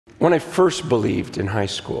When I first believed in high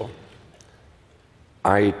school,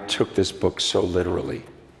 I took this book so literally.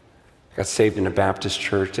 I got saved in a Baptist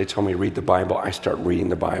church. They told me to read the Bible. I start reading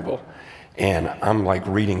the Bible. And I'm like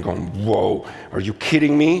reading going, whoa, are you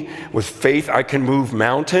kidding me? With faith, I can move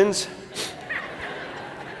mountains?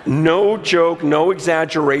 No joke, no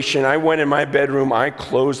exaggeration. I went in my bedroom, I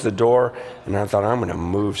closed the door, and I thought, I'm gonna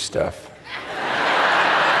move stuff.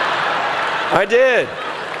 I did.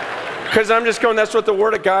 Because I'm just going, that's what the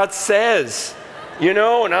Word of God says. You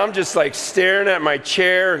know, and I'm just like staring at my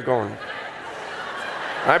chair and going,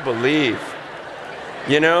 I believe,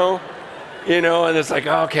 you know, and it's like,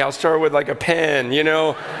 okay, I'll start with like a pen, you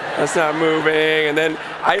know, that's not moving. And then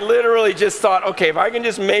I literally just thought, okay, if I can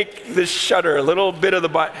just make this shutter a little bit of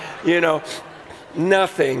the, you know,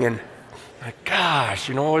 nothing. And like, gosh,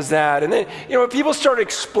 you know, what was that? And then, you know, people started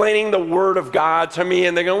explaining the Word of God to me,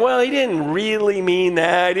 and they go, well, he didn't really mean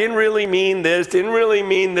that. He didn't really mean this. Didn't really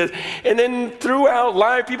mean this. And then throughout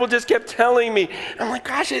life, people just kept telling me, I'm like,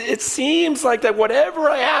 gosh, it seems like that whatever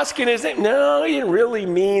I ask in his name, no, he didn't really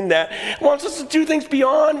mean that. He wants us to do things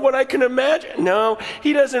beyond what I can imagine. No,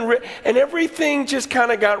 he doesn't. And everything just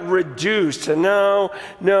kind of got reduced to no.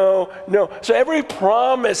 So every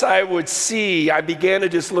promise I would see, I began to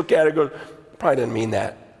just look at it and go, probably didn't mean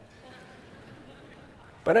that.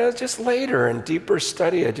 But I was just later in deeper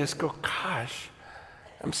study, I just go, gosh,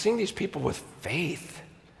 I'm seeing these people with faith.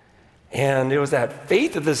 And it was that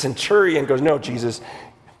faith of the centurion goes, no, Jesus,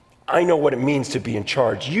 I know what it means to be in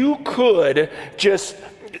charge. You could just,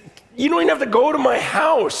 you don't even have to go to my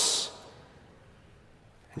house.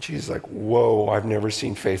 And Jesus is like, whoa, I've never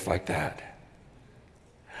seen faith like that.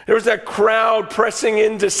 There was that crowd pressing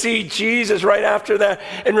in to see Jesus right after that.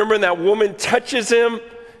 And remember, that woman touches him. And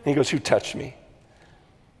he goes, who touched me?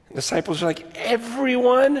 The disciples are like,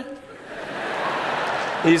 everyone?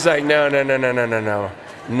 He's like, no.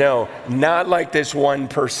 No, not like this one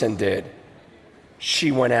person did.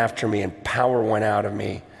 She went after me and power went out of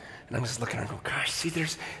me. And I'm just looking at her and go, gosh, see,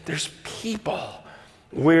 there's people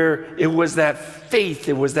where it was that faith,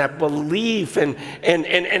 it was that belief, and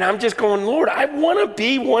I'm just going, Lord, I want to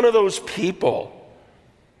be one of those people.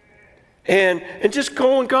 And just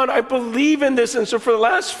going, God, I believe in this. And so for the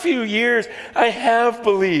last few years, I have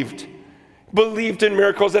believed in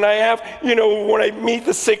miracles. And I have, you know, when I meet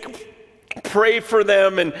the sick, pray for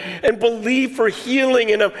them and believe for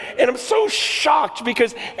healing. And I'm so shocked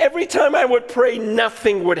because every time I would pray,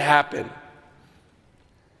 nothing would happen.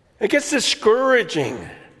 It gets discouraging,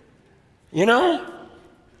 you know?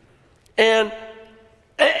 And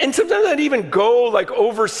sometimes I'd even go like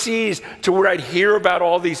overseas to where I'd hear about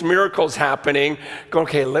all these miracles happening, go,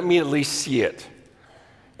 okay, let me at least see it.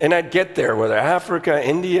 And I'd get there, whether Africa,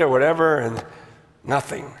 India, whatever, and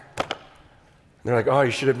nothing. And they're like, oh,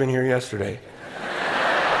 you should have been here yesterday.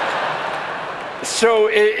 So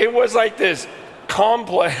it was like this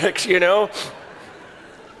complex, you know?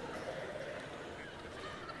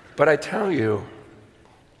 But I tell you,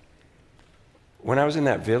 when I was in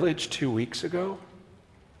that village 2 weeks ago,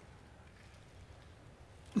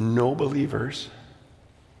 no believers.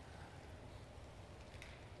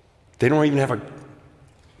 They don't even have a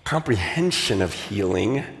comprehension of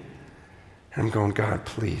healing. And I'm going, God,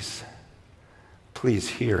 please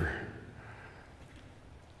hear.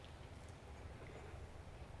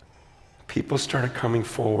 People started coming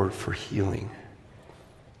forward for healing.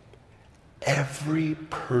 Every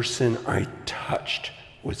person I touched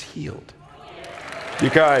was healed. You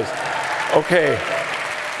guys, okay.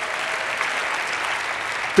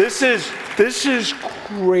 This is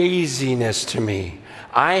craziness to me.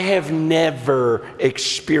 I have never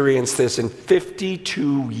experienced this in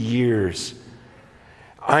 52 years.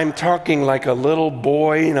 I'm talking like a little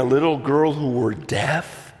boy and a little girl who were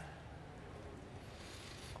deaf.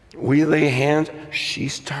 We lay hands, she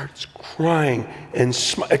starts crying and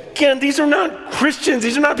again, these are not Christians.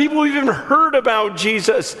 These are not people who've even heard about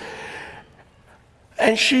Jesus.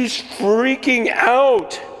 And she's freaking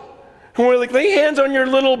out. And we're like, lay hands on your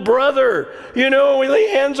little brother. You know, we lay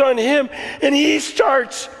hands on him and he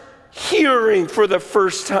starts hearing for the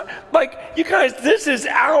first time. Like, you guys, this is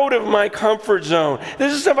out of my comfort zone.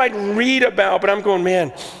 This is stuff I'd read about, but I'm going,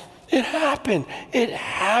 man, it happened. It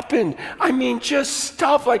happened. I mean, just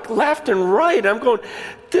stuff like left and right. I'm going,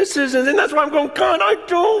 this isn't, and that's why I'm going, God, I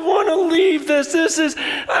don't want to leave this. This is,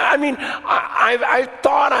 I mean, I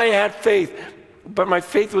thought I had faith, but my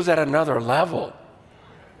faith was at another level.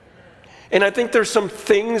 And I think there's some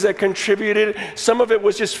things that contributed. Some of it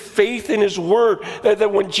was just faith in his word.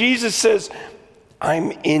 That when Jesus says,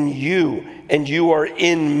 I'm in you and you are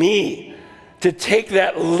in me, to take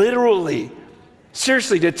that literally.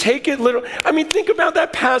 Seriously, to take it literal. I mean, think about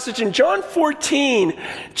that passage in John 14.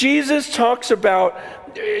 Jesus talks about,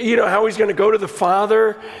 how he's going to go to the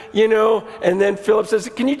Father, and then Philip says,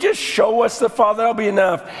 can you just show us the Father? That'll be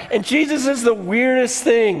enough. And Jesus is the weirdest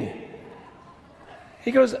thing.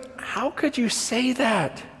 He goes, how could you say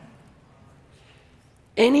that?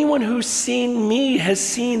 Anyone who's seen me has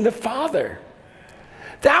seen the Father.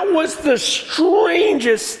 That was the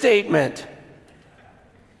strangest statement.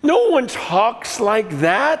 No one talks like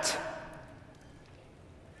that.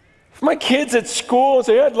 If my kid's at school and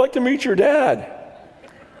say, I'd like to meet your dad.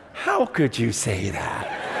 How could you say that?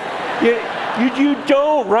 you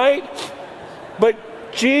don't, right? But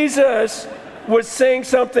Jesus was saying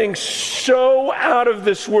something so out of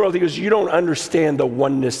this world. He goes, you don't understand the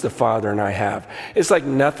oneness the Father and I have. It's like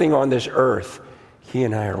nothing on this earth. He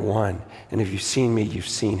and I are one. And if you've seen me, you've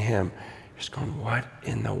seen him. You're just going, what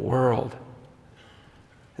in the world?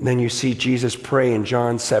 And then you see Jesus pray in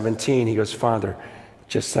John 17. He goes, Father,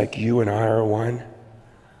 just like you and I are one,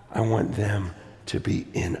 I want them to be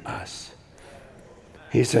in us.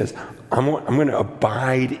 He says, I'm going to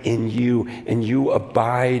abide in you and you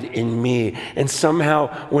abide in me. And somehow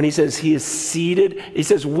when he says he is seated, he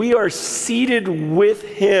says we are seated with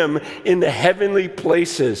him in the heavenly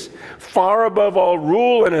places, far above all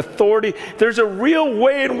rule and authority. There's a real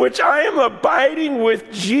way in which I am abiding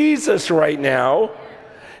with Jesus right now,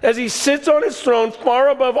 as he sits on his throne far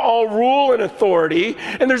above all rule and authority.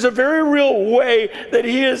 And there's a very real way that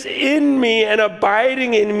he is in me and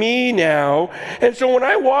abiding in me now. And so when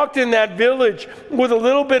I walked in that village with a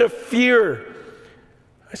little bit of fear,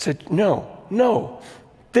 I said, no,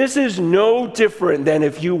 this is no different than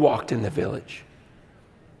if you walked in the village.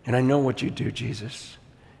 And I know what you'd do, Jesus.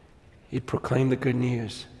 You'd proclaim the good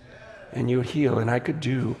news and you would heal, and I could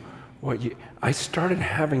do I started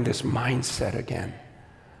having this mindset again.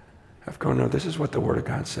 I've gone, no, this is what the Word of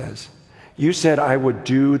God says. You said I would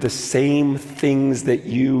do the same things that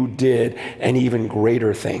you did and even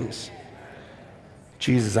greater things.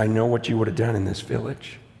 Jesus, I know what you would have done in this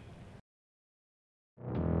village.